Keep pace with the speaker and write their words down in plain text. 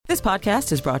This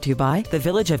podcast is brought to you by the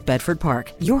Village of Bedford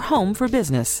Park, your home for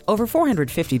business. Over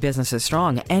 450 businesses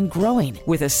strong and growing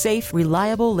with a safe,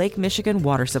 reliable Lake Michigan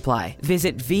water supply.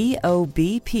 Visit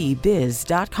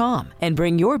VOBPBiz.com and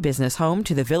bring your business home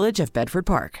to the Village of Bedford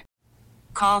Park.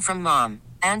 Call from mom.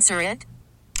 Answer it.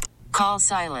 Call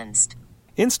silenced.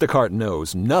 Instacart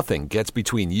knows nothing gets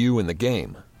between you and the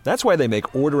game. That's why they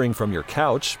make ordering from your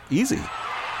couch easy.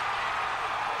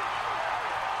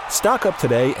 Stock up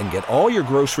today and get all your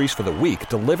groceries for the week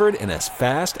delivered in as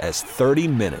fast as 30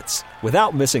 minutes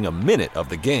without missing a minute of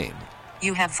the game.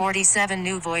 You have 47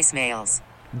 new voicemails.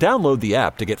 Download the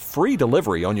app to get free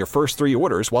delivery on your first 3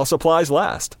 orders while supplies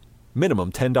last.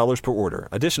 Minimum $10 per order.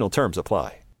 Additional terms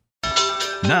apply.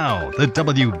 Now, the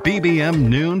WBBM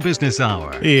Noon Business Hour.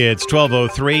 It's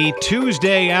 12:03,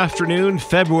 Tuesday afternoon,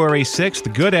 February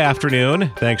 6th. Good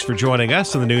afternoon. Thanks for joining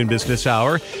us in the Noon Business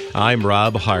Hour. I'm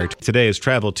Rob Hart. Today is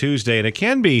Travel Tuesday, and it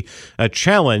can be a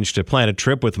challenge to plan a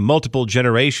trip with multiple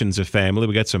generations of family.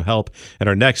 We got some help in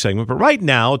our next segment. But right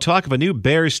now, talk of a new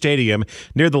Bears stadium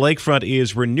near the lakefront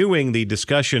is renewing the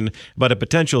discussion about a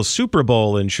potential Super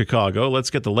Bowl in Chicago.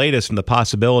 Let's get the latest on the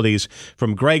possibilities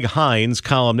from Greg Hines,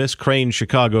 columnist, Crane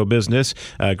Chicago Business.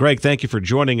 Greg, thank you for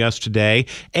joining us today.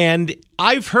 And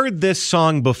I've heard this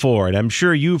song before, and I'm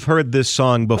sure you've heard this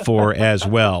song before as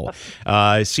well.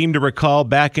 I seem to recall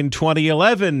back in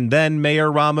 2011, then Mayor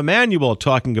Rahm Emanuel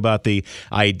talking about the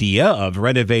idea of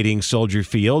renovating Soldier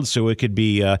Field so it could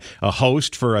be a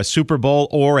host for a Super Bowl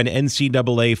or an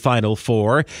NCAA Final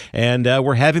Four. And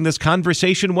we're having this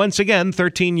conversation once again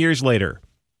 13 years later.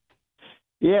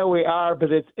 Yeah, we are,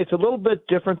 but it's a little bit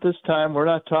different this time. We're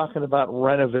not talking about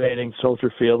renovating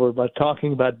Soldier Field. We're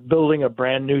talking about building a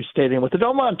brand new stadium with a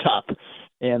dome on top.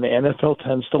 And the NFL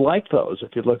tends to like those.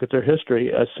 If you look at their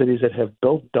history, cities that have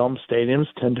built dome stadiums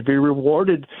tend to be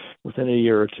rewarded within a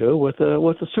year or two with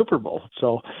a Super Bowl.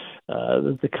 So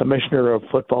the commissioner of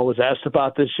football was asked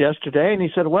about this yesterday, and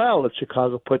he said, well, if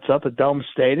Chicago puts up a dome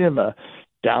stadium,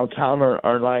 downtown or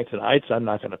Arlington Heights, I'm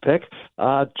not going to pick,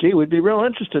 we'd be real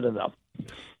interested in them.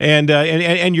 And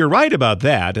you're right about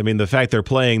that. I mean, the fact they're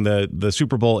playing the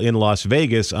Super Bowl in Las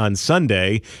Vegas on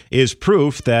Sunday is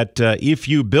proof that if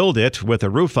you build it with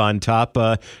a roof on top,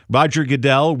 Roger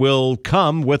Goodell will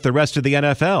come with the rest of the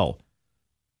NFL.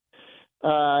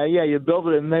 You build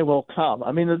it and they will come.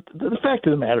 I mean, the fact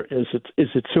of the matter is,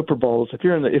 it's Super Bowls. If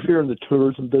you're in the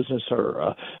tourism business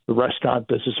or the restaurant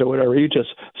business or whatever, you just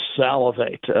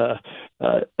salivate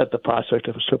at the prospect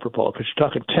of a Super Bowl because you're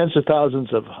talking tens of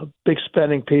thousands of big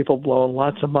spending people blowing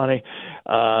lots of money.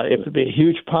 It would be a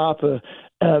huge pop.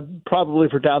 Probably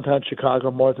for downtown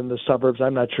Chicago more than the suburbs.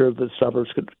 I'm not sure if the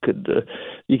suburbs could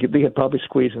you could probably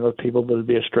squeeze in those people, but it'd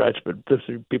be a stretch. But this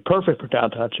would be perfect for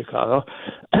downtown Chicago,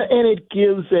 and it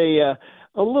gives a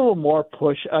little more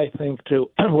push, I think,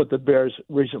 to what the Bears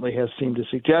recently have seemed to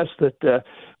suggest that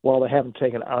while they haven't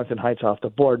taken Arlington Heights off the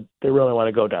board, they really want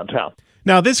to go downtown.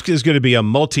 Now, this is going to be a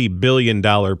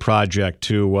multi-billion-dollar project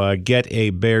to get a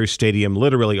Bears stadium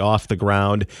literally off the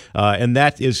ground, and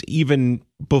that is even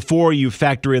before you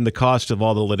factor in the cost of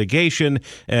all the litigation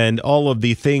and all of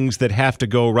the things that have to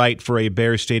go right for a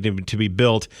Bears stadium to be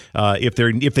built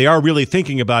if they are really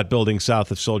thinking about building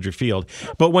south of Soldier Field.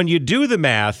 But when you do the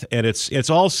math and it's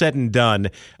all said and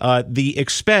done, the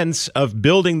expense of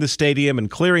building the stadium and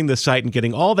clearing the site and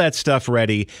getting all that stuff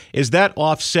ready, is that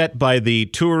offset by the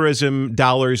tourism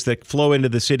dollars that flow into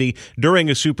the city during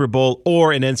a Super Bowl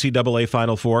or an NCAA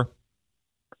Final Four?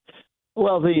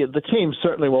 Well, the team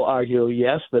certainly will argue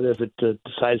yes, that if it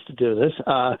decides to do this,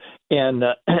 and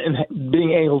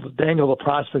being able to dangle the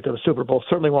prospect of a Super Bowl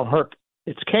certainly won't hurt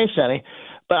its case any.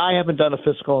 But I haven't done a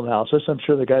fiscal analysis. I'm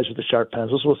sure the guys with the sharp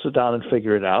pencils will sit down and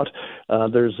figure it out.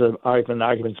 There's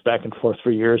arguments back and forth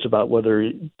for years about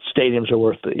whether stadiums are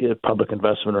worth the public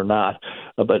investment or not.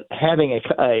 But having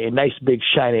a nice big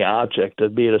shiny object,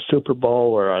 be it a Super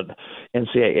Bowl or an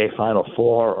NCAA Final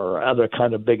Four or other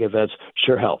kind of big events,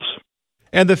 sure helps.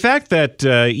 And the fact that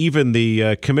even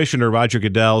the Commissioner, Roger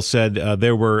Goodell, said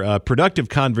there were productive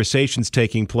conversations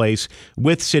taking place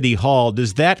with City Hall,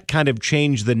 does that kind of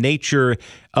change the nature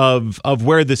of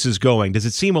where this is going? Does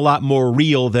it seem a lot more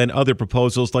real than other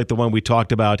proposals like the one we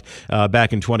talked about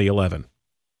back in 2011?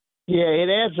 Yeah, it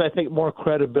adds, I think, more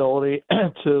credibility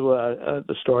to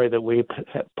the story that we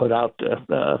put out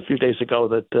a few days ago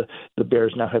that the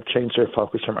Bears now have changed their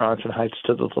focus from Arlington Heights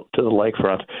to the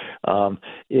lakefront.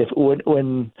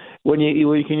 When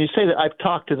you say that I've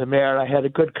talked to the mayor and I had a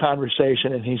good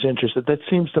conversation and he's interested, that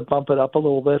seems to bump it up a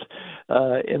little bit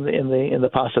in the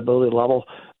possibility level.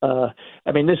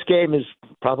 I mean, this game is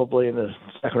probably in the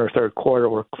second or third quarter.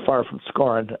 We're far from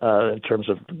scoring in terms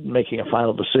of making a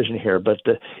final decision here, but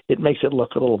it makes it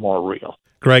look a little more real.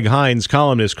 Greg Hines,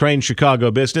 columnist, Crane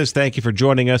Chicago Business. Thank you for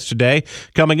joining us today.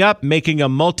 Coming up, making a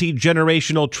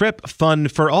multi-generational trip fun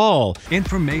for all.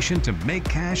 Information to make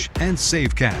cash and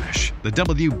save cash. The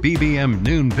WBBM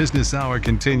Noon Business Hour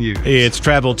continues. It's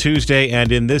Travel Tuesday,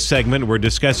 and in this segment, we're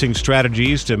discussing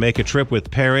strategies to make a trip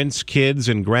with parents, kids,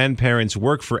 and grandparents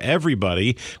work for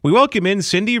everybody. We welcome in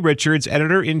Cindy Richards,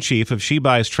 editor-in-chief of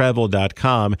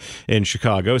SheBuysTravel.com in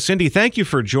Chicago. Cindy, thank you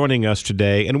for joining us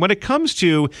today. And when it comes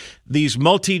to these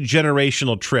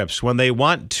multi-generational trips, when they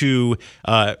want to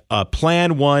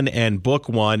plan one and book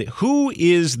one, who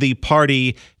is the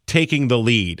party taking the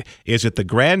lead? Is it the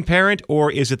grandparent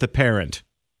or is it the parent?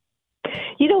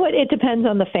 You know what? It depends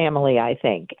on the family, I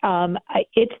think.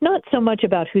 It's not so much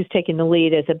about who's taking the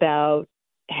lead as about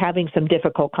having some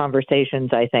difficult conversations,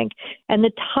 I think. And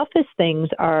the toughest things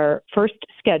are first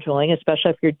scheduling,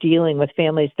 especially if you're dealing with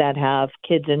families that have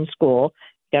kids in school.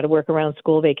 Got to work around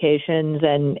school vacations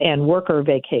and worker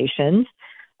vacations.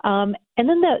 And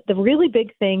then the really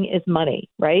big thing is money,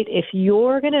 right? If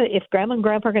grandma and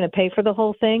grandpa are going to pay for the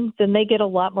whole thing, then they get a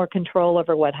lot more control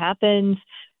over what happens.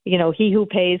 You know, he who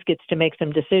pays gets to make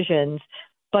some decisions.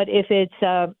 But if it's,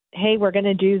 hey, we're going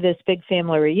to do this big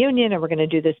family reunion and we're going to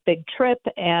do this big trip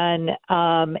and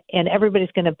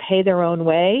everybody's going to pay their own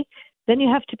way, then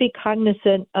you have to be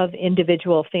cognizant of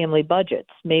individual family budgets.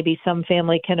 Maybe some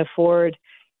family can afford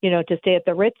to stay at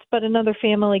the Ritz, but another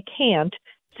family can't.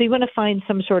 So you want to find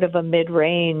some sort of a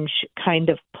mid-range kind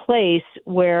of place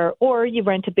or you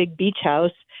rent a big beach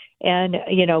house and,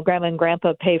 grandma and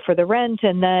grandpa pay for the rent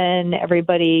and then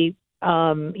everybody,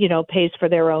 pays for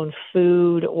their own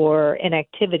food and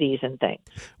activities and things.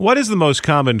 What is the most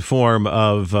common form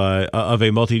of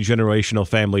a multi-generational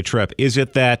family trip? Is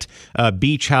it that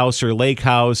beach house or lake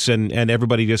house and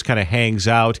everybody just kind of hangs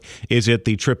out? Is it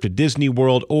the trip to Disney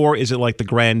World, or is it like the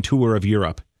grand tour of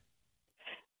Europe?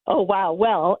 Oh, wow.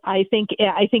 Well, I think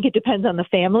it depends on the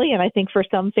family. And I think for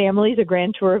some families, a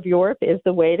grand tour of Europe is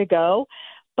the way to go.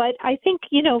 But I think,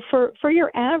 for your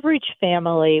average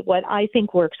family, what I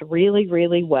think works really,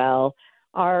 really well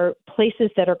are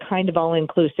places that are kind of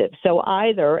all-inclusive. So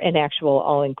either an actual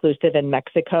all-inclusive in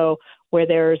Mexico where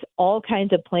there's all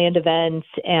kinds of planned events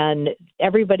and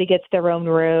everybody gets their own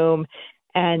room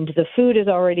and the food is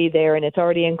already there and it's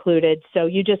already included. So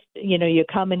you just, you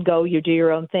come and go, you do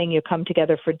your own thing, you come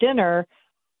together for dinner.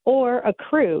 Or a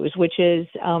cruise, which is,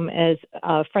 as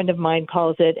a friend of mine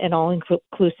calls it, an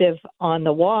all-inclusive on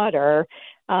the water.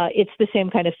 It's the same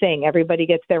kind of thing. Everybody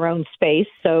gets their own space,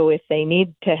 so if they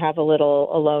need to have a little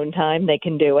alone time, they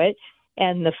can do it.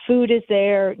 And the food is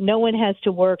there. No one has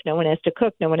to work. No one has to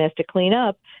cook. No one has to clean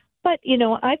up. But,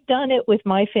 I've done it with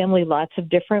my family lots of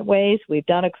different ways. We've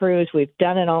done a cruise. We've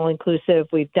done an all-inclusive.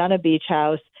 We've done a beach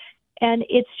house. And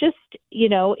it's just,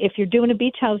 if you're doing a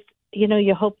beach house,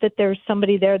 you hope that there's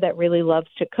somebody there that really loves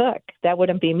to cook. That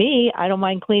wouldn't be me. I don't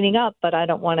mind cleaning up, but I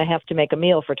don't want to have to make a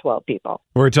meal for 12 people.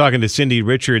 We're talking to Cindy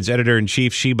Richards,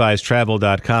 editor-in-chief,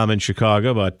 SheBuysTravel.com in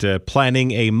Chicago, about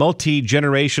planning a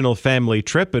multi-generational family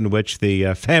trip in which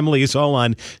the family is all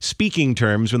on speaking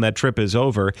terms when that trip is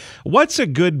over. What's a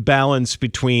good balance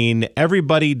between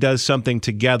everybody does something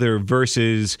together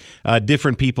versus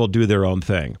different people do their own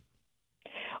thing?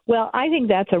 Well, I think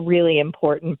that's a really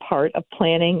important part of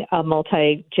planning a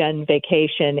multi-gen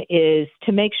vacation is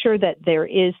to make sure that there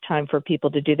is time for people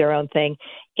to do their own thing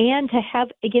and to have,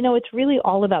 it's really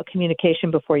all about communication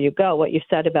before you go, what you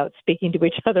said about speaking to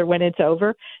each other when it's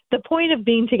over. The point of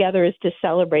being together is to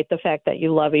celebrate the fact that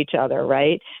you love each other,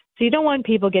 right? So you don't want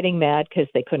people getting mad because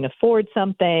they couldn't afford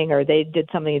something or they did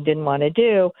something they didn't want to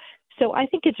do. So I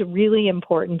think it's really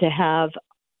important to have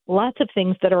lots of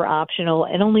things that are optional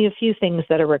and only a few things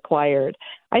that are required.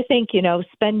 I think,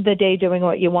 spend the day doing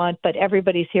what you want, but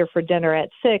everybody's here for dinner at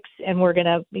 6 and we're going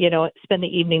to, spend the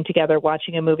evening together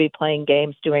watching a movie, playing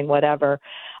games, doing whatever.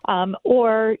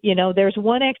 Or, there's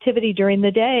one activity during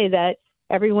the day that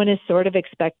everyone is sort of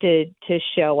expected to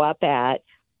show up at,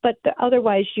 but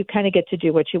otherwise you kind of get to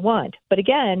do what you want. But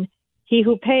again, he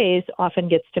who pays often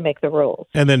gets to make the rules.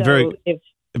 And then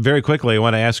very quickly, I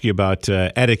want to ask you about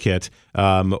etiquette.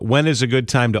 When is a good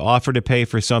time to offer to pay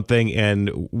for something, and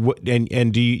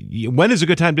when is a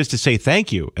good time just to say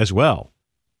thank you as well?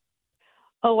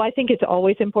 Oh, I think it's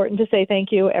always important to say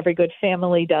thank you. Every good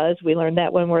family does. We learned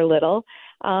that when we're little.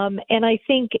 And I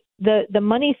think the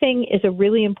money thing is a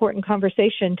really important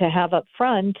conversation to have up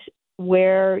front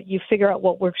where you figure out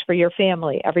what works for your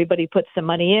family. Everybody puts some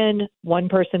money in, one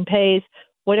person pays.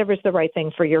 whatever's the right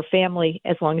thing for your family,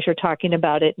 as long as you're talking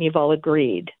about it and you've all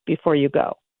agreed before you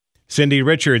go. Cindy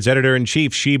Richards,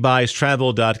 editor-in-chief,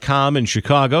 SheBuysTravel.com in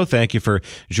Chicago. Thank you for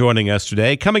joining us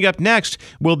today. Coming up next,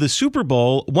 will the Super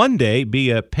Bowl one day be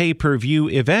a pay-per-view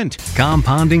event?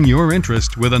 Compounding your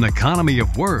interest with an economy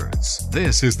of words.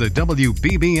 This is the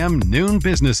WBBM Noon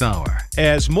Business Hour.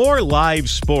 As more live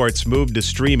sports move to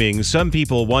streaming, some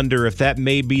people wonder if that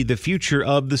may be the future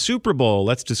of the Super Bowl.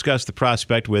 Let's discuss the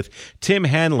prospect with Tim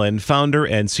Hanlon, founder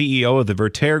and CEO of the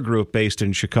Verter Group based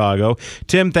in Chicago.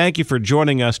 Tim, thank you for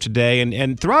joining us today.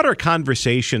 And throughout our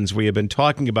conversations, we have been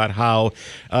talking about how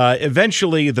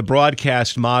eventually the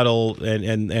broadcast model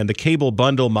and the cable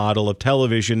bundle model of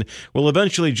television will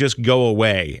eventually just go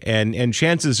away. And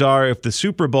chances are, if the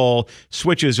Super Bowl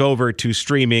switches over to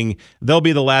streaming, they'll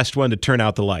be the last one to turn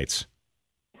out the lights.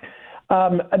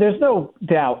 There's no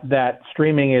doubt that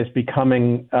streaming is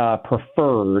becoming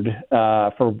preferred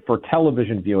for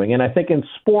television viewing. And I think in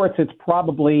sports, it's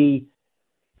probably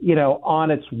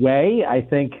on its way. I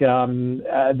think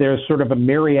there's sort of a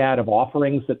myriad of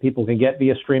offerings that people can get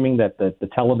via streaming that the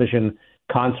television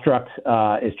construct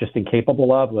is just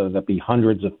incapable of, whether that be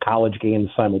hundreds of college games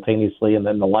simultaneously and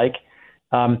then the like.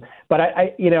 But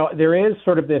I there is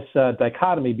sort of this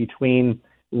dichotomy between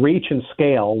reach and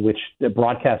scale, which the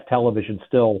broadcast television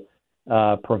still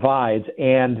provides,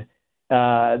 and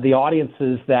the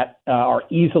audiences that are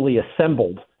easily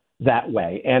assembled that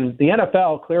way. And the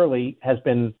NFL clearly has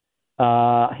been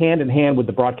hand in hand with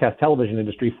the broadcast television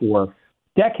industry for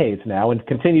decades now and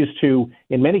continues to,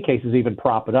 in many cases, even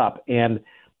prop it up. And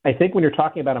I think when you're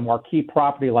talking about a marquee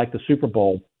property like the Super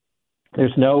Bowl,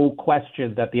 there's no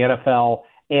question that the NFL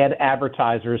and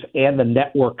advertisers and the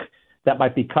network that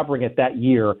might be covering it that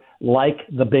year like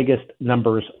the biggest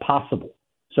numbers possible.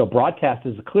 So broadcast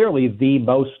is clearly the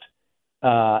most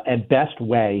and best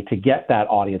way to get that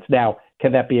audience. Now,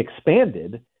 can that be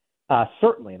expanded?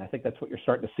 Certainly, and I think that's what you're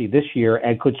starting to see this year.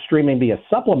 And could streaming be a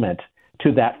supplement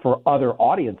to that for other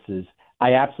audiences?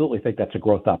 I absolutely think that's a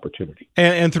growth opportunity.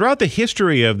 And throughout the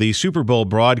history of the Super Bowl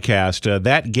broadcast,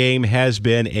 that game has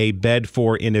been a bed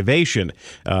for innovation.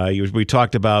 We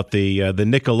talked about the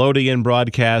Nickelodeon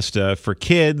broadcast for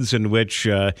kids, in which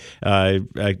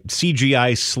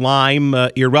CGI slime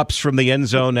erupts from the end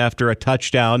zone after a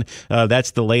touchdown.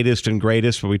 That's the latest and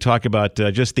greatest. But we talk about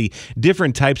just the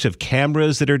different types of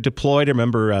cameras that are deployed. I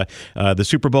remember the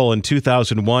Super Bowl in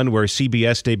 2001, where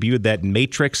CBS debuted that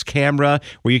Matrix camera,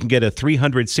 where you can get a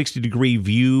 360-degree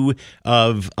view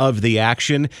of the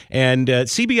action. And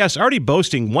CBS already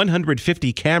boasting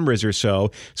 150 cameras or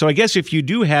so. So I guess if you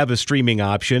do have a streaming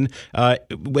option,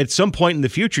 at some point in the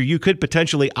future, you could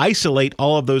potentially isolate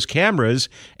all of those cameras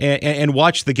and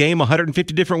watch the game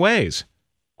 150 different ways.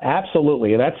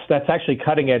 Absolutely. That's actually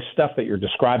cutting-edge stuff that you're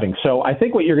describing. So I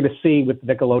think what you're going to see with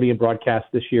the Nickelodeon broadcast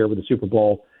this year with the Super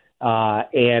Bowl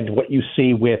and what you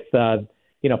see with Peyton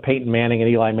Manning and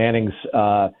Eli Manning's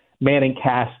Manning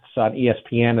casts on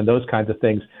ESPN and those kinds of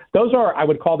things. Those are, I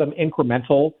would call them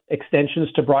incremental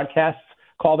extensions to broadcasts,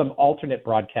 call them alternate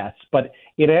broadcasts, but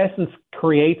in essence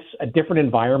creates a different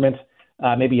environment,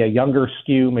 maybe a younger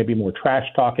skew, maybe more trash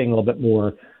talking, a little bit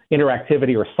more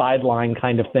interactivity or sideline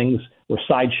kind of things or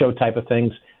sideshow type of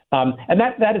things. And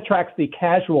that attracts the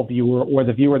casual viewer or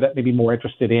the viewer that may be more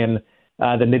interested in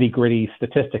the nitty-gritty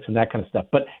statistics and that kind of stuff.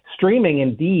 But streaming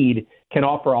indeed can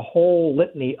offer a whole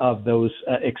litany of those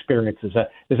experiences.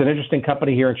 There's an interesting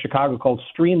company here in Chicago called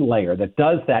StreamLayer that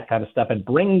does that kind of stuff and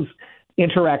brings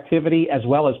interactivity as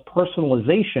well as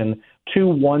personalization to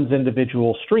one's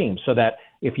individual stream, so that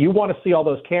if you want to see all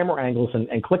those camera angles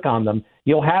and click on them,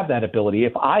 you'll have that ability.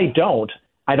 If I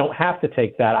don't have to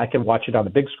take that. I can watch it on the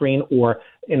big screen or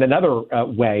in another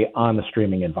way on the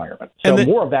streaming environment. So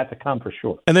more of that to come for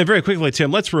sure. And then very quickly,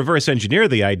 Tim, let's reverse engineer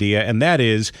the idea, and that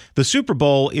is the Super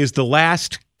Bowl is the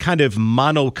last kind of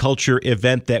monoculture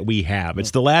event that we have.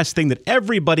 It's the last thing that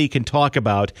everybody can talk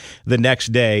about the next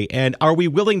day. And are we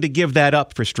willing to give that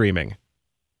up for streaming?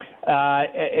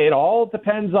 It all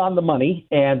depends on the money,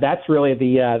 and that's really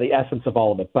the essence of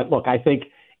all of it. But look, I think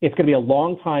it's going to be a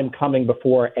long time coming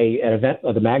before an event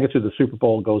of the magnitude of the Super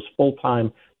Bowl goes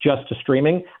full-time just to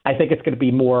streaming. I think it's going to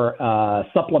be more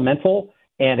supplemental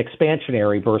and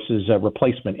expansionary versus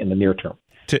replacement in the near term.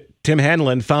 Tim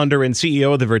Hanlon, founder and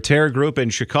CEO of the Verter Group in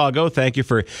Chicago, thank you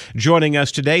for joining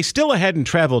us today. Still ahead in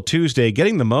Travel Tuesday,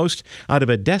 getting the most out of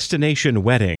a destination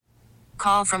wedding.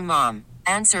 Call from mom.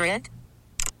 Answer it.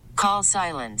 Call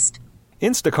silenced.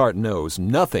 Instacart knows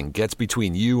nothing gets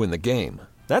between you and the game.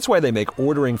 That's why they make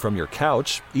ordering from your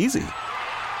couch easy.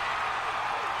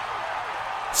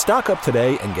 Stock up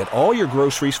today and get all your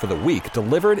groceries for the week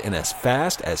delivered in as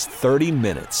fast as 30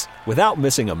 minutes without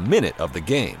missing a minute of the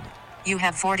game. You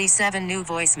have 47 new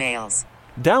voicemails.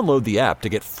 Download the app to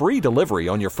get free delivery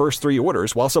on your first 3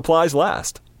 orders while supplies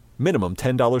last. Minimum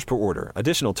 $10 per order.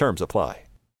 Additional terms apply.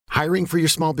 Hiring for your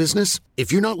small business?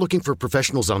 If you're not looking for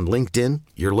professionals on LinkedIn,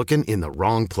 you're looking in the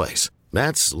wrong place.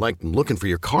 That's like looking for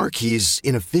your car keys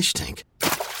in a fish tank.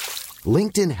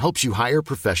 LinkedIn helps you hire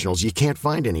professionals you can't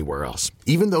find anywhere else,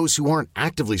 even those who aren't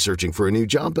actively searching for a new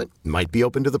job but might be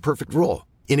open to the perfect role.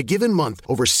 In a given month,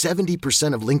 over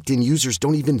 70% of LinkedIn users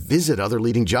don't even visit other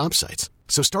leading job sites.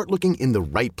 So start looking in the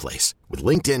right place. With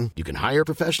LinkedIn, you can hire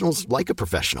professionals like a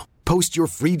professional. Post your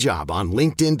free job on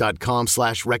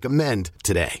linkedin.com/recommend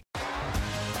today.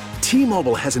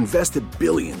 T-Mobile has invested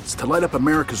billions to light up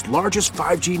America's largest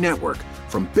 5G network,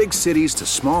 from big cities to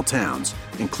small towns,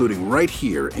 including right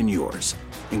here in yours.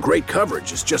 And great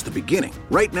coverage is just the beginning.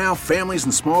 Right now, families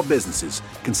and small businesses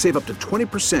can save up to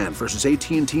 20% versus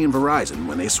AT&T and Verizon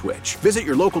when they switch. Visit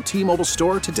your local T-Mobile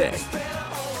store today.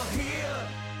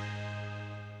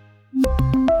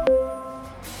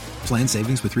 Plan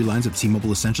savings with 3 lines of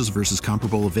T-Mobile Essentials versus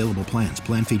comparable available plans.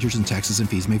 Plan features and taxes and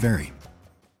fees may vary.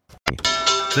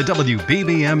 The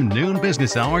WBBM Noon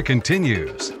Business Hour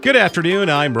continues. Good afternoon,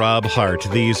 I'm Rob Hart.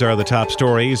 These are the top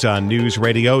stories on News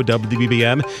Radio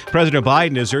WBBM. President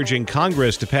Biden is urging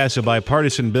Congress to pass a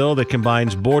bipartisan bill that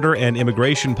combines border and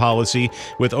immigration policy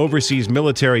with overseas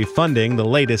military funding. The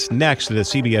latest next to the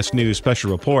CBS News special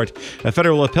report. A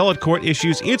federal appellate court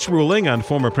issues its ruling on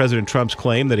former President Trump's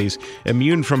claim that he's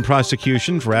immune from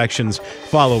prosecution for actions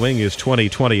following his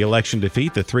 2020 election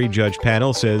defeat. The 3-judge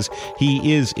panel says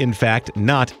he is, in fact,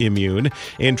 not immune.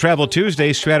 In Travel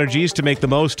Tuesday, strategies to make the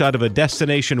most out of a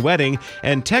destination wedding,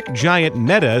 and tech giant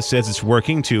Meta says it's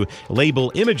working to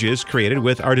label images created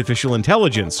with artificial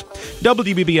intelligence.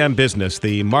 WBBM Business.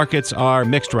 The markets are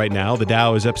mixed right now. The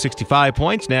Dow is up 65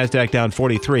 points, NASDAQ down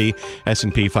 43,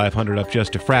 S&P 500 up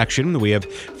just a fraction. We have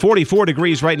 44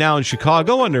 degrees right now in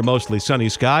Chicago under mostly sunny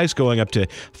skies, going up to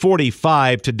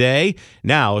 45 today.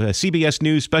 Now, a CBS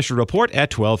News special report at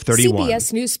 12:31.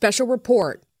 CBS News special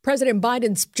report. President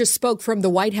Biden just spoke from the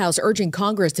White House urging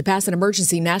Congress to pass an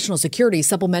emergency national security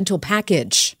supplemental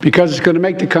package. Because it's going to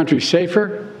make the country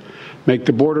safer, make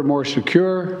the border more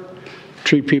secure,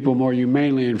 treat people more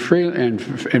humanely and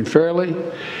fairly,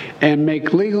 and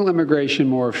make legal immigration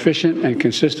more efficient and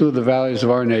consistent with the values of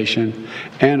our nation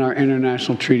and our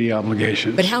international treaty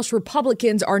obligations. But House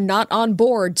Republicans are not on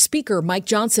board. Speaker Mike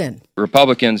Johnson.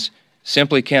 Republicans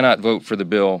simply cannot vote for the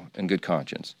bill in good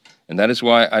conscience. And that is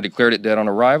why I declared it dead on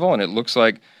arrival, and it looks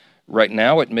like right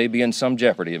now it may be in some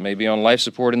jeopardy. It may be on life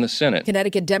support in the Senate.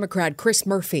 Connecticut Democrat Chris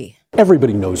Murphy.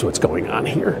 Everybody knows what's going on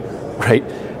here, right?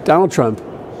 Donald Trump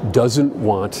doesn't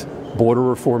want border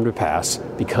reform to pass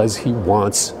because he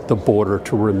wants the border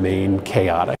to remain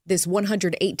chaotic. This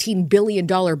 $118 billion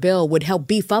bill would help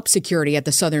beef up security at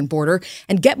the southern border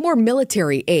and get more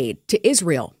military aid to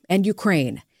Israel and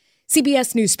Ukraine.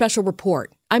 CBS News special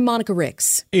report. I'm Monica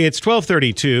Ricks. It's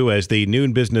 12:32 as the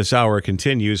Noon Business Hour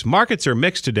continues. Markets are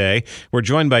mixed today. We're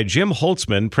joined by Jim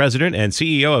Holtzman, President and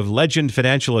CEO of Legend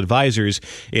Financial Advisors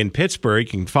in Pittsburgh.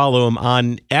 You can follow him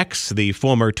on X, the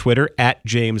former Twitter, at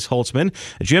James Holtzman.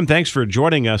 Jim, thanks for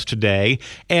joining us today.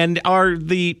 And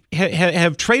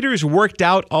have traders worked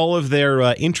out all of their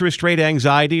interest rate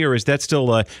anxiety, or is that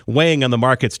still weighing on the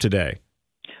markets today?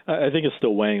 I think it's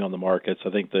still weighing on the markets. I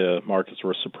think the markets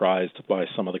were surprised by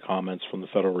some of the comments from the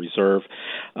Federal Reserve.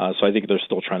 So I think they're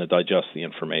still trying to digest the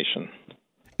information.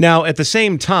 Now, at the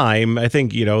same time, I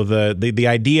think, the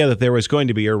idea that there was going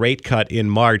to be a rate cut in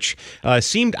March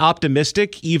seemed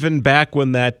optimistic even back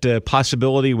when that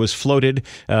possibility was floated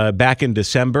back in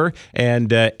December.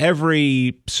 And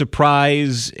every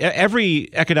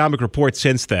economic report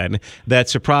since then that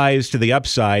surprised to the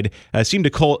upside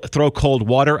seemed to throw cold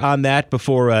water on that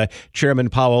before Chairman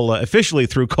Powell officially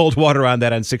threw cold water on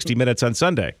that on 60 Minutes on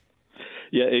Sunday.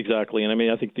 Yeah, exactly. And I mean,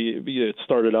 I think it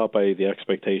started out by the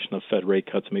expectation of Fed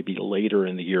rate cuts maybe later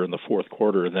in the year in the fourth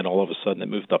quarter, and then all of a sudden it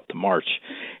moved up to March.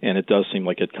 And it does seem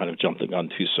like it kind of jumped the gun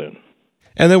too soon.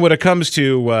 And then when it comes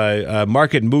to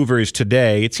market movers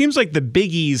today, it seems like the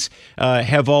biggies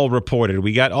have all reported.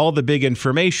 We got all the big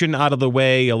information out of the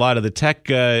way. A lot of the tech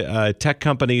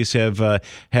companies have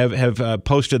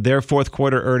posted their fourth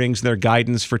quarter earnings and their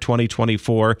guidance for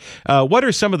 2024. What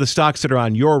are some of the stocks that are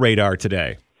on your radar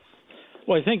today?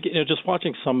 Well, I think just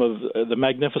watching some of the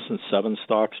Magnificent Seven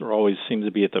stocks always seem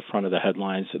to be at the front of the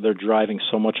headlines. They're driving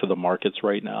so much of the markets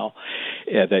right now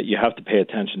that you have to pay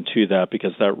attention to that,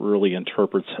 because that really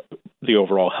interprets the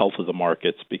overall health of the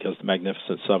markets, because the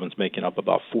Magnificent Seven's making up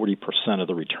about 40% of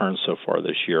the return so far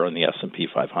this year on the S&P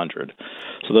 500.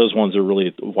 So those ones are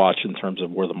really a watch in terms of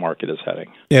where the market is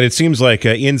heading. And it seems like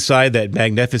inside that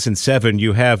Magnificent Seven,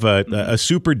 you have a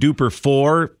super duper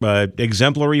 4,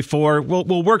 exemplary 4.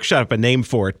 We'll workshop a name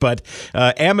for it, but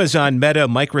Amazon, Meta,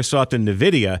 Microsoft, and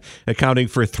NVIDIA accounting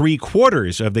for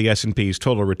 3/4 of the S&P's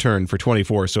total return for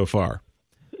 24 so far.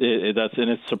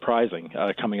 It's surprising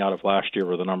coming out of last year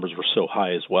where the numbers were so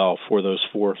high as well. For those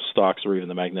 4 stocks or even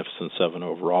the Magnificent Seven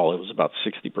overall, it was about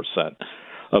 60%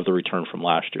 of the return from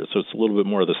last year. So it's a little bit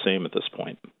more of the same at this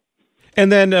point. And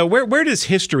then where does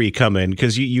history come in?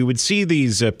 Because you would see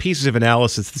these pieces of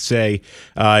analysis that say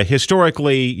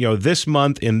historically, this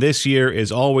month in this year is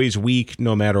always weak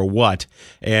no matter what.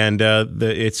 And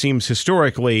it seems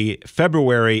historically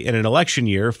February in an election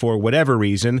year, for whatever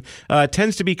reason,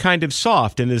 tends to be kind of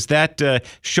soft. And is that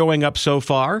showing up so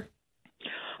far?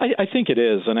 I think it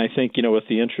is, and I think, with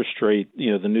the interest rate,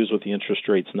 the news with the interest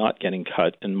rates not getting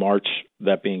cut in March,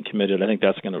 that being committed, I think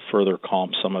that's going to further calm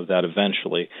some of that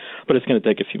eventually, but it's going to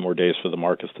take a few more days for the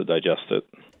markets to digest it.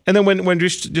 And then when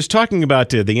just talking about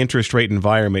the interest rate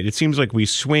environment, it seems like we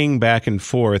swing back and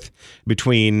forth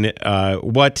between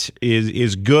what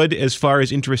is good as far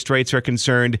as interest rates are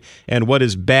concerned and what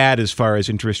is bad as far as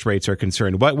interest rates are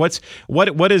concerned.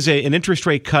 What is an interest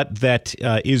rate cut that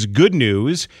is good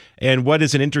news, and what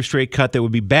is an interest rate cut that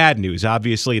would be bad news?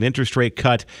 Obviously, an interest rate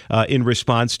cut in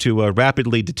response to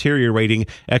rapidly deteriorating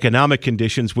economic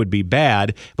conditions would be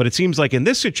bad. But it seems like in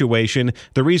this situation,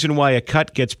 the reason why a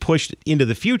cut gets pushed into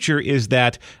the future is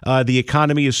that the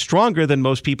economy is stronger than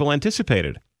most people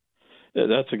anticipated.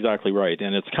 That's exactly right.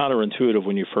 And it's counterintuitive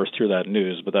when you first hear that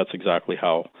news, but that's exactly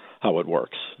how it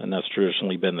works. And that's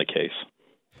traditionally been the case.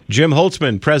 Jim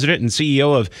Holtzman, President and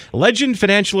CEO of Legend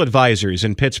Financial Advisors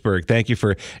in Pittsburgh. Thank you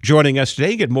for joining us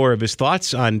today. Get more of his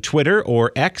thoughts on Twitter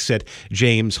or X at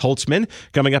James Holtzman.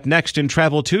 Coming up next in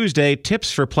Travel Tuesday,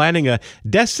 tips for planning a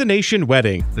destination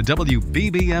wedding. The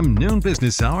WBBM Noon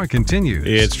Business Hour continues.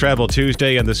 It's Travel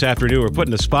Tuesday, and this afternoon we're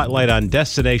putting the spotlight on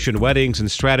destination weddings and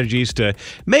strategies to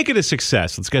make it a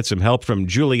success. Let's get some help from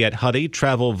Juliet Huddy,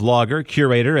 travel vlogger,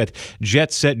 curator at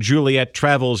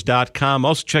JetSetJulietTravels.com.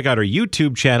 Also check out her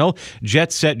YouTube channel,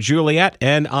 Jet Set Juliet,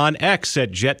 and on X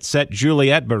at Jet Set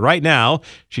Juliet. But right now,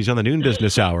 she's on the Noon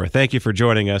Business Hour. Thank you for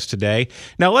joining us today.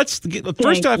 Now, let's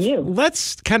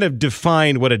kind of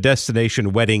define what a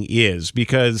destination wedding is,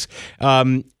 because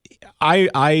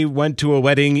I went to a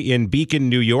wedding in Beacon,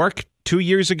 New York 2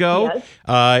 years ago.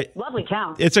 Yes. Lovely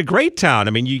town. It's a great town.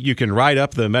 I mean, you can ride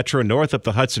up the Metro North, up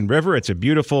the Hudson River. It's a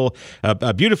beautiful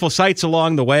sights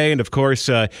along the way. And of course,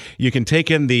 you can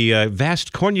take in the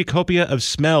vast cornucopia of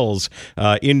smells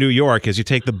in New York as you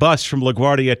take the bus from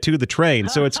LaGuardia to the train.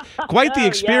 So it's quite the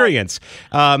experience.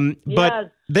 Yes.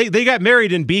 But they got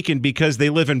married in Beacon because they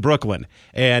live in Brooklyn,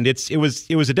 and it was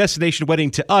a destination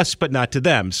wedding to us, but not to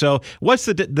them. So what's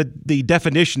the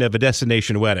definition of a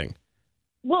destination wedding?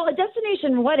 Well, a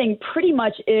destination wedding pretty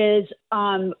much is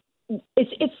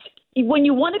it's when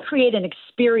you want to create an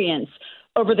experience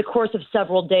over the course of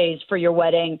several days for your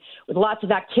wedding with lots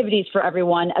of activities for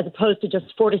everyone, as opposed to just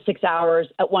 4 to 6 hours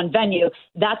at one venue.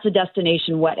 That's a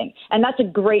destination wedding, and that's a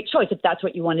great choice if that's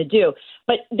what you want to do.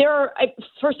 But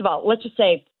first of all, let's just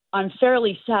say I'm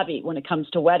fairly savvy when it comes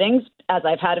to weddings, as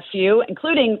I've had a few,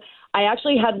 including I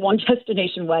actually had one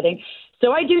destination wedding.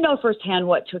 So I do know firsthand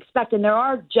what to expect. And there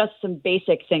are just some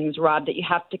basic things, Rob, that you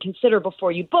have to consider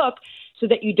before you book so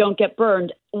that you don't get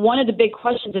burned. One of the big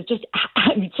questions is just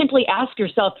simply ask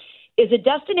yourself, is a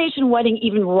destination wedding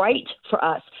even right for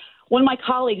us? One of my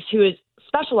colleagues who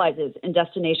specializes in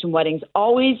destination weddings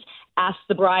always asks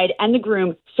the bride and the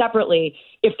groom separately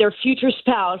if their future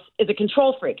spouse is a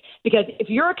control freak. Because if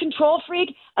you're a control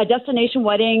freak, a destination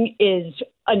wedding is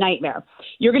a nightmare.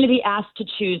 You're going to be asked to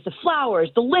choose the flowers,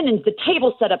 the linens, the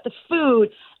table setup, the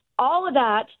food, all of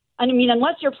that. I mean,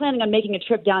 unless you're planning on making a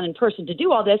trip down in person to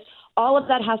do all this, all of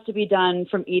that has to be done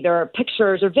from either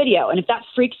pictures or video. And if that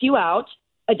freaks you out,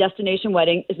 a destination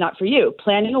wedding is not for you.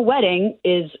 Planning a wedding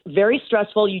is very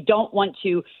stressful. You don't want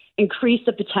to increase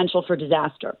the potential for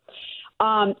disaster.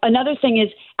 Another thing is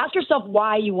ask yourself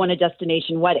why you want a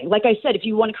destination wedding. Like I said, if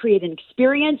you want to create an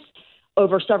experience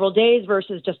over several days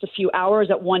versus just a few hours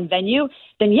at one venue,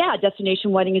 then yeah, a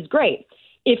destination wedding is great.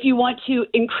 If you want to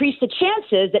increase the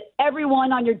chances that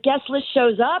everyone on your guest list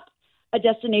shows up, a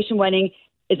destination wedding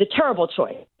is a terrible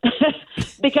choice.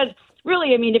 Because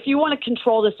really, I mean, if you want to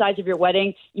control the size of your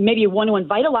wedding, maybe you want to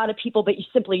invite a lot of people, but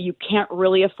you can't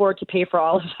really afford to pay for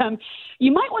all of them,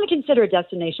 you might want to consider a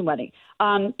destination wedding.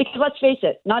 Because let's face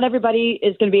it, not everybody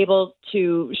is going to be able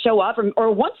to show up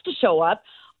or wants to show up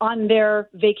on their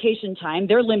vacation time,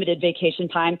 their limited vacation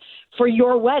time for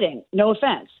your wedding. No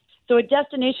offense. So a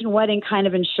destination wedding kind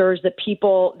of ensures that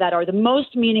people that are the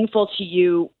most meaningful to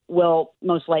you will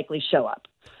most likely show up.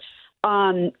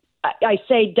 I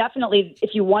say definitely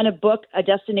if you want to book a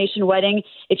destination wedding,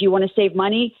 if you want to save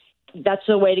money, that's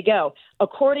the way to go.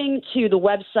 According to the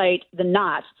website, The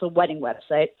Knot, it's a wedding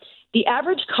website, the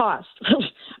average cost,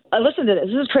 listen to this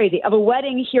is crazy, of a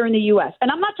wedding here in the U.S.,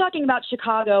 and I'm not talking about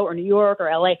Chicago or New York or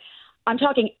L.A., I'm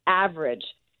talking average.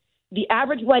 The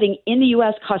average wedding in the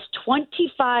U.S. costs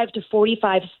 $25,000 to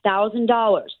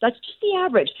 $45,000. That's just the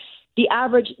average. The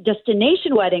average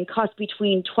destination wedding costs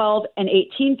between $12,000 and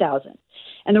 $18,000.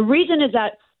 And the reason is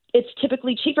that it's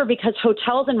typically cheaper because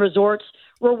hotels and resorts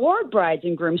reward brides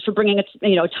and grooms for bringing a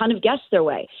ton of guests their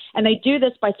way. And they do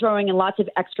this by throwing in lots of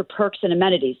extra perks and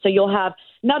amenities. So you'll have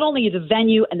not only the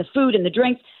venue and the food and the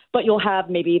drinks, but you'll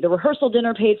have maybe the rehearsal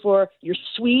dinner paid for, your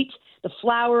suite, the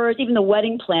flowers, even the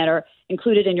wedding planner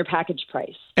included in your package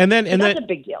price. And then, that's a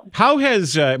big deal. How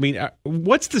has,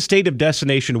 what's the state of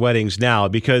destination weddings now?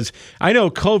 Because I know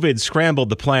COVID scrambled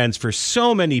the plans for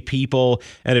so many people,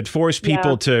 and it forced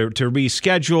people to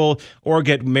reschedule or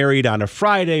get married on a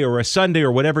Friday or a Sunday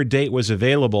or whatever date was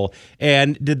available.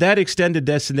 And did that extend to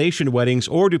destination weddings,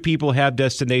 or do people have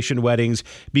destination weddings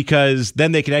because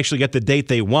then they can actually get the date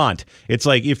they want? It's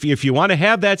like, if you want to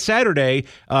have that Saturday,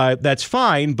 that's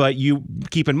fine, but you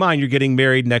keep in mind you're getting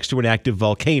married next to an active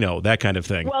volcano, that kind of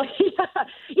thing. Well,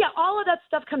 yeah, all of that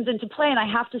stuff comes into play. And I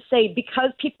have to say,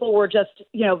 because people were just,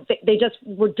 they just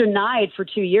were denied for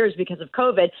 2 years because of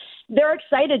COVID, they're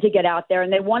excited to get out there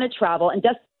and they want to travel, and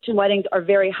destination weddings are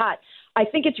very hot. I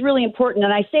think it's really important,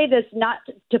 and I say this not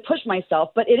to push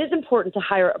myself, but it is important to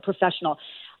hire a professional.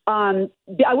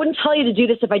 I wouldn't tell you to do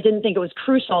this if I didn't think it was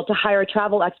crucial to hire a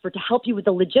travel expert to help you with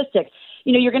the logistics.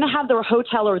 You're going to have the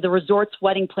hotel or the resort's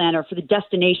wedding planner for the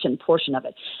destination portion of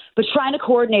it. But trying to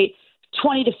coordinate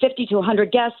 20 to 50 to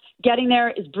 100 guests, getting there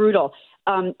is brutal.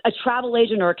 A travel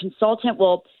agent or a consultant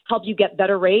will help you get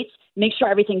better rates, make sure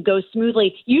everything goes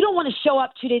smoothly. You don't want to show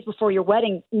up 2 days before your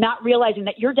wedding not realizing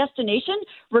that your destination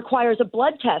requires a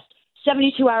blood test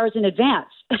 72 hours in advance.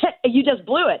 You just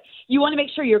blew it. You want to make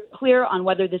sure you're clear on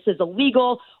whether this is a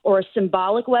legal or a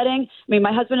symbolic wedding. I mean,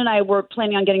 my husband and I were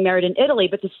planning on getting married in Italy,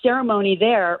 but the ceremony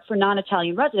there for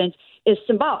non-Italian residents is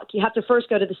symbolic. You have to first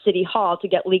go to the city hall to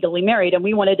get legally married. And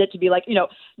we wanted it to be like,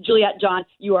 Juliet, John,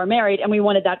 you are married. And we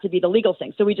wanted that to be the legal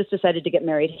thing. So we just decided to get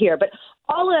married here. But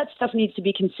all of that stuff needs to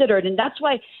be considered. And that's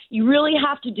why you really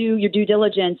have to do your due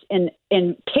diligence in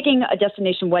picking a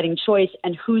destination wedding choice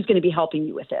and who's going to be helping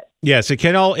you with it. Yes, it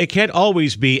can't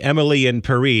always be Emily in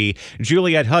Paris.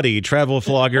 Juliet Huddy, travel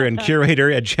vlogger and curator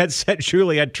at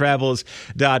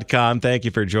JetSetJulietTravels.com. Thank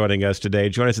you for joining us today.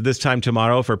 Join us at this time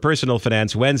tomorrow for Personal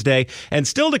Finance Wednesday. And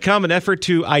still to come, an effort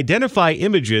to identify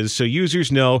images so users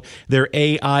know they're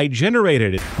AI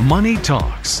generated. Money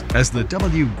Talks as the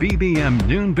WBBM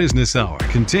Noon Business Hour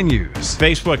continues.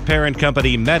 Facebook parent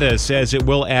company Meta says it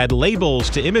will add labels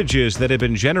to images that have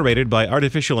been generated by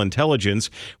artificial intelligence.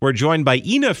 We're joined by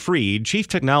Ina Fried, Chief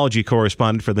Technology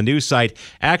Correspondent for the news site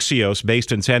Axios,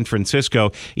 based in San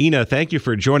Francisco. Ina, thank you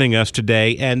for joining us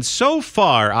today. And so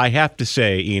far, I have to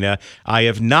say, Ina, I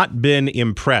have not been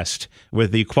impressed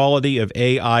with the quality of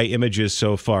AI images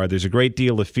so far. There's a great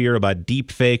deal of fear about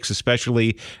deep fakes,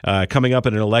 especially coming up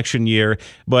in an election year.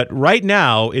 But right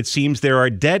now, it seems there are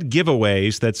dead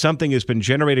giveaways that something has been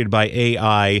generated by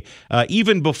AI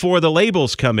even before the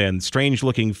labels come in.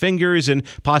 Strange-looking fingers and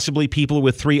possibly people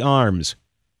with 3 arms.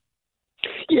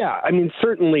 Yeah, I mean,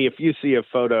 certainly if you see a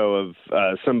photo of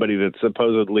somebody that's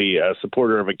supposedly a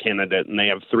supporter of a candidate and they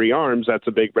have 3 arms, that's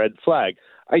a big red flag.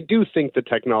 I do think the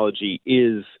technology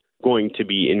is going to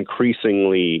be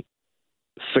increasingly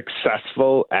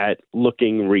successful at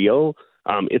looking real.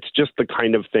 It's just the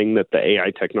kind of thing that the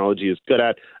AI technology is good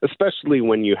at, especially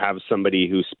when you have somebody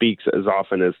who speaks as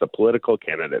often as the political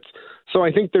candidates. So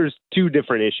I think there's 2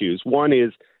 different issues. One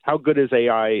is, how good is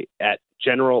AI at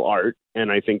general art?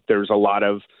 And I think there's a lot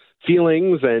of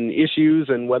feelings and issues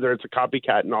and whether it's a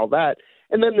copycat and all that.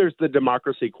 And then there's the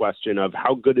democracy question of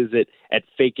how good is it at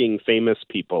faking famous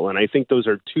people? And I think those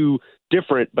are 2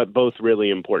 different but both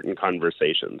really important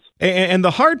conversations. And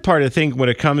the hard part, I think, when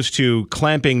it comes to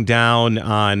clamping down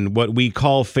on what we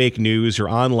call fake news or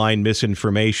online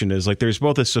misinformation is like there's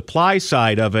both a supply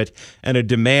side of it and a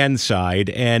demand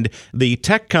side. And the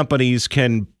tech companies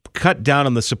can cut down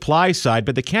on the supply side,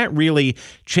 but they can't really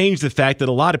change the fact that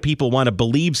a lot of people want to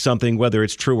believe something, whether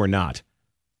it's true or not.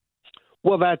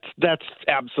 Well, that's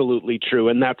absolutely true,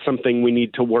 and that's something we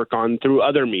need to work on through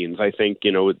other means. I think,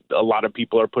 a lot of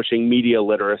people are pushing media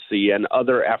literacy and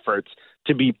other efforts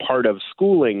to be part of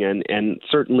schooling and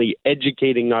certainly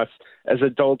educating us as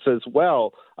adults as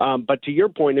well. But to your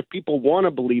point, if people want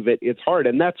to believe it, it's hard.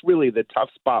 And that's really the tough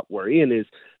spot we're in, is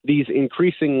these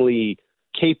increasingly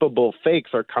capable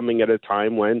fakes are coming at a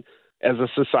time when, as a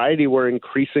society, we're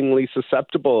increasingly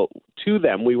susceptible to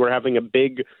them. We were having a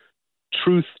big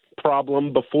truth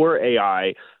problem before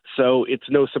AI, so it's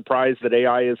no surprise that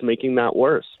AI is making that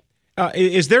worse.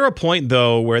 Is there a point,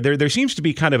 though, where there seems to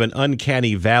be kind of an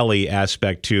uncanny valley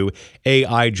aspect to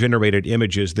AI-generated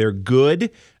images? They're good.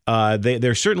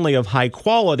 They're certainly of high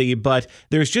quality, but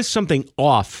there's just something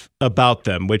off about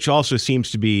them, which also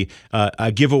seems to be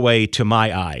a giveaway to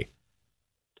my eye.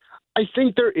 I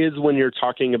think there is when you're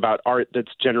talking about art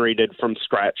that's generated from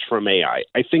scratch from AI.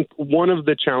 I think one of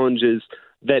the challenges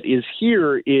that is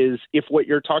here is if what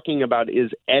you're talking about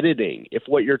is editing, if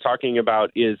what you're talking about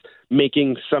is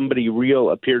making somebody real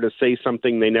appear to say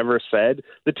something they never said,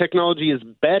 the technology is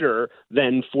better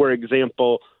than, for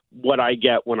example, what I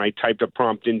get when I typed a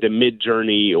prompt into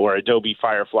Midjourney or Adobe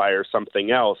Firefly or something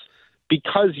else,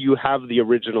 because you have the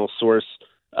original source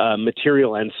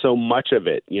material and so much of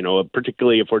it,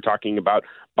 particularly if we're talking about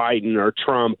Biden or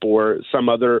Trump or some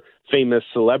other famous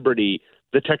celebrity.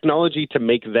 The technology to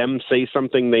make them say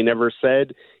something they never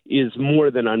said is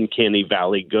more than uncanny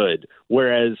valley good.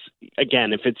 Whereas,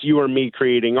 again, if it's you or me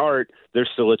creating art, there's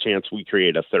still a chance we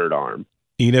create a third arm.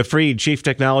 Ina Fried, Chief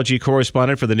Technology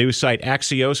Correspondent for the news site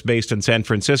Axios, based in San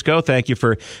Francisco. Thank you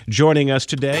for joining us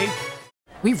today.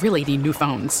 We really need new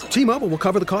phones. T-Mobile will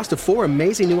cover the cost of 4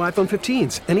 amazing new iPhone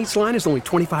 15s, and each line is only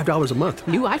 $25 a month.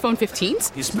 New iPhone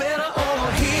 15s? It's better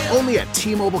over here. Only at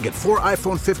T-Mobile, get 4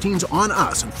 iPhone 15s on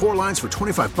us and 4 lines for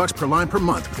 $25 per line per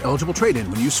month with eligible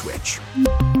trade-in when you switch.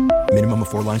 Minimum of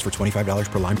 4 lines for $25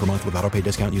 per line per month with autopay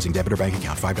discount using debit or bank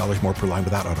account. $5 more per line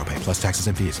without autopay, plus taxes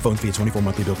and fees. Phone fee at 24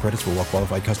 monthly bill credits for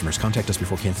well-qualified customers. Contact us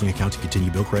before canceling account to continue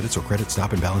bill credits or credit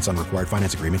stop and balance on required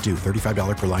finance agreement due.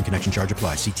 $35 per line connection charge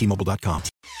applies. See T-Mobile.com.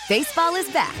 Baseball is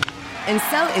back, and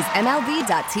so is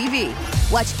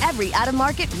MLB.tv. Watch every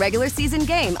out-of-market, regular season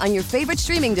game on your favorite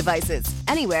streaming devices.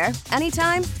 Anywhere,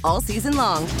 anytime, all season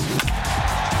long.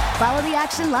 Follow the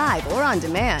action live or on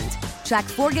demand. Track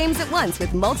 4 games at once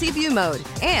with multi-view mode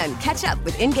and catch up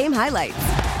with in-game highlights.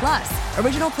 Plus,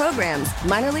 original programs,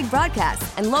 minor league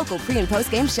broadcasts, and local pre- and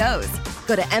post-game shows.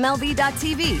 Go to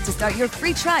MLB.tv to start your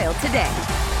free trial today.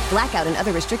 Blackout and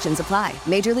other restrictions apply.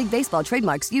 Major League Baseball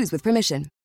trademarks used with permission.